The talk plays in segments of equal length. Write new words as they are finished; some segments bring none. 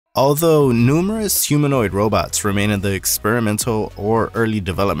Although numerous humanoid robots remain in the experimental or early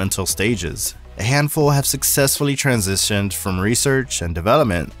developmental stages, a handful have successfully transitioned from research and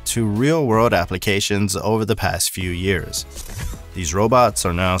development to real-world applications over the past few years. These robots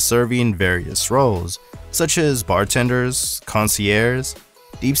are now serving various roles, such as bartenders, concierges,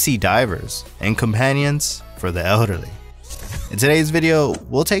 deep-sea divers, and companions for the elderly. In today's video,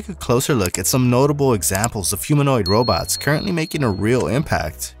 we'll take a closer look at some notable examples of humanoid robots currently making a real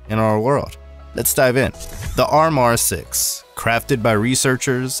impact in our world. Let's dive in. The RMR-6, crafted by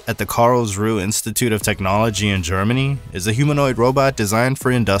researchers at the Karlsruhe Institute of Technology in Germany, is a humanoid robot designed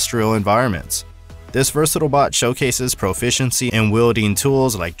for industrial environments. This versatile bot showcases proficiency in wielding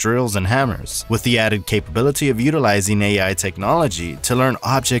tools like drills and hammers, with the added capability of utilizing AI technology to learn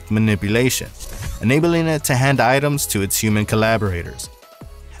object manipulation, enabling it to hand items to its human collaborators.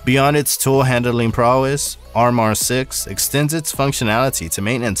 Beyond its tool handling prowess, RMR-6 extends its functionality to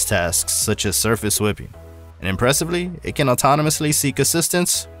maintenance tasks such as surface whipping, and impressively, it can autonomously seek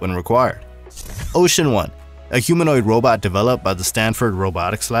assistance when required. OCEANONE, a humanoid robot developed by the Stanford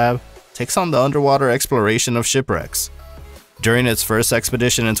Robotics Lab, takes on the underwater exploration of shipwrecks. During its first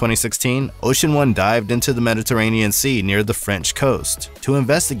expedition in 2016, OCEANONE dived into the Mediterranean Sea near the French coast to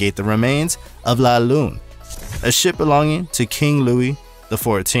investigate the remains of La Lune, a ship belonging to King Louis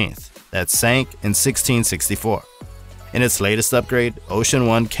XIV that sank in 1664. In its latest upgrade,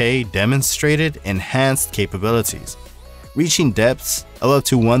 OCEANONE-K demonstrated enhanced capabilities, reaching depths of up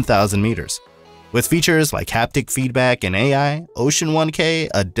to 1,000 meters. With features like haptic feedback and AI, OCEANONE-K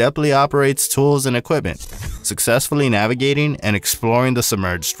adeptly operates tools and equipment, successfully navigating and exploring the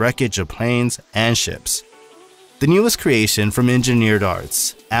submerged wreckage of planes and ships. The newest creation from Engineered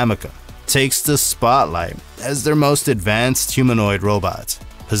Arts, AMECA, takes the spotlight as their most advanced humanoid robot.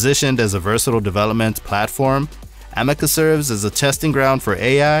 Positioned as a versatile development platform, AMECA serves as a testing ground for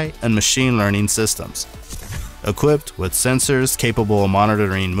AI and machine learning systems. Equipped with sensors capable of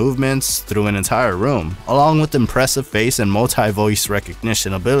monitoring movements through an entire room, along with impressive face and multi-voice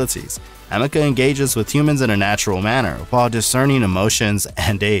recognition abilities, AMECA engages with humans in a natural manner while discerning emotions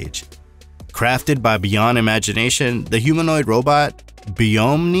and age. Crafted by beyond imagination, the humanoid robot,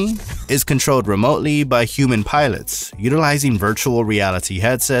 BEOMNI, is controlled remotely by human pilots, utilizing virtual reality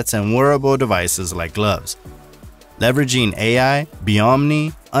headsets and wearable devices like gloves. Leveraging AI,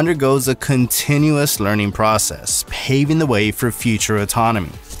 BEOMNI undergoes a continuous learning process, paving the way for future autonomy.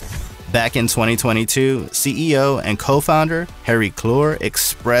 Back in 2022, CEO and co-founder Harry Kloor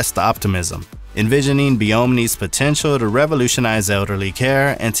expressed optimism, envisioning BEOMNI's potential to revolutionize elderly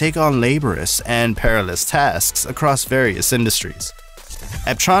care and take on laborious and perilous tasks across various industries.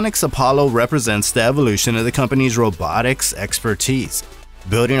 Apptronik's Apollo represents the evolution of the company's robotics expertise,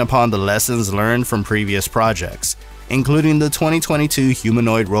 building upon the lessons learned from previous projects, including the 2022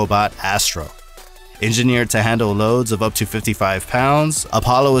 humanoid robot Astro. Engineered to handle loads of up to 55 pounds,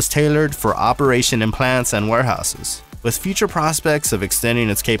 Apollo is tailored for operation in plants and warehouses, with future prospects of extending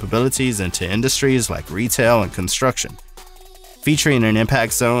its capabilities into industries like retail and construction. Featuring an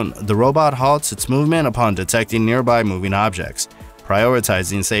impact zone, the robot halts its movement upon detecting nearby moving objects,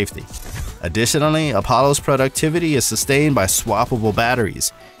 prioritizing safety. Additionally, Apollo's productivity is sustained by swappable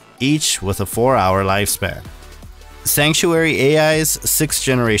batteries, each with a 4-hour lifespan. Sanctuary AI's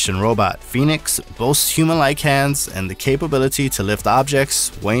 6th-generation robot, Phoenix, boasts human-like hands and the capability to lift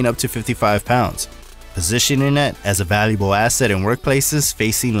objects weighing up to 55 pounds, positioning it as a valuable asset in workplaces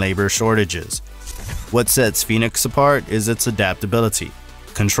facing labor shortages. What sets Phoenix apart is its adaptability.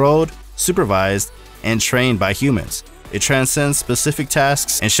 Controlled, supervised, and trained by humans, it transcends specific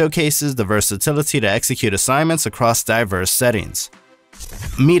tasks and showcases the versatility to execute assignments across diverse settings.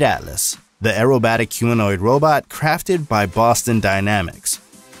 Meet Atlas, the aerobatic humanoid robot crafted by Boston Dynamics.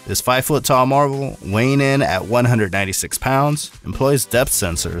 This 5-foot-tall marvel, weighing in at 196 pounds, employs depth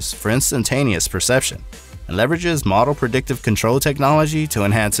sensors for instantaneous perception and leverages model predictive control technology to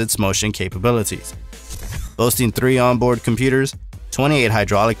enhance its motion capabilities. Boasting 3 onboard computers, 28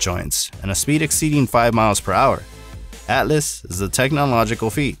 hydraulic joints, and a speed exceeding 5 miles per hour, Atlas is a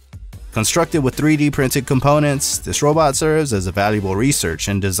technological feat. Constructed with 3D printed components, this robot serves as a valuable research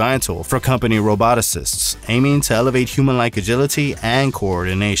and design tool for company roboticists, aiming to elevate human-like agility and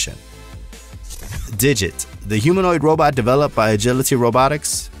coordination. Digit, the humanoid robot developed by Agility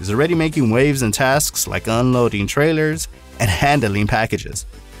Robotics, is already making waves in tasks like unloading trailers and handling packages.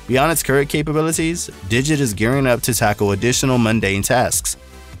 Beyond its current capabilities, Digit is gearing up to tackle additional mundane tasks.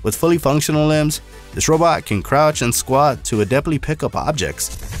 With fully functional limbs, this robot can crouch and squat to adeptly pick up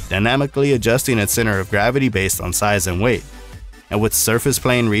objects, dynamically adjusting its center of gravity based on size and weight. And with surface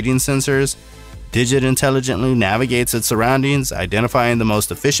plane reading sensors, Digit intelligently navigates its surroundings, identifying the most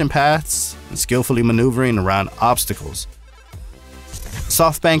efficient paths and skillfully maneuvering around obstacles.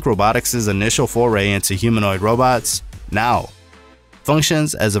 SoftBank Robotics' initial foray into humanoid robots, now,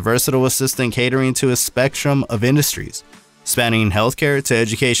 functions as a versatile assistant catering to a spectrum of industries, spanning healthcare to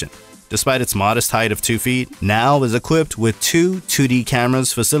education. Despite its modest height of 2 feet, Now is equipped with two 2D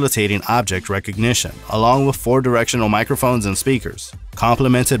cameras facilitating object recognition, along with 4 directional microphones and speakers,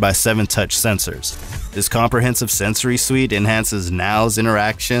 complemented by 7 touch sensors. This comprehensive sensory suite enhances Now's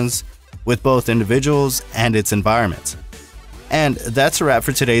interactions with both individuals and its environment. And that's a wrap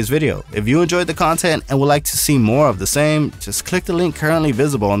for today's video. If you enjoyed the content and would like to see more of the same, just click the link currently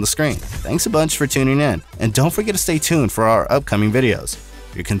visible on the screen. Thanks a bunch for tuning in, and don't forget to stay tuned for our upcoming videos.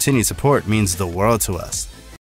 Your continued support means the world to us.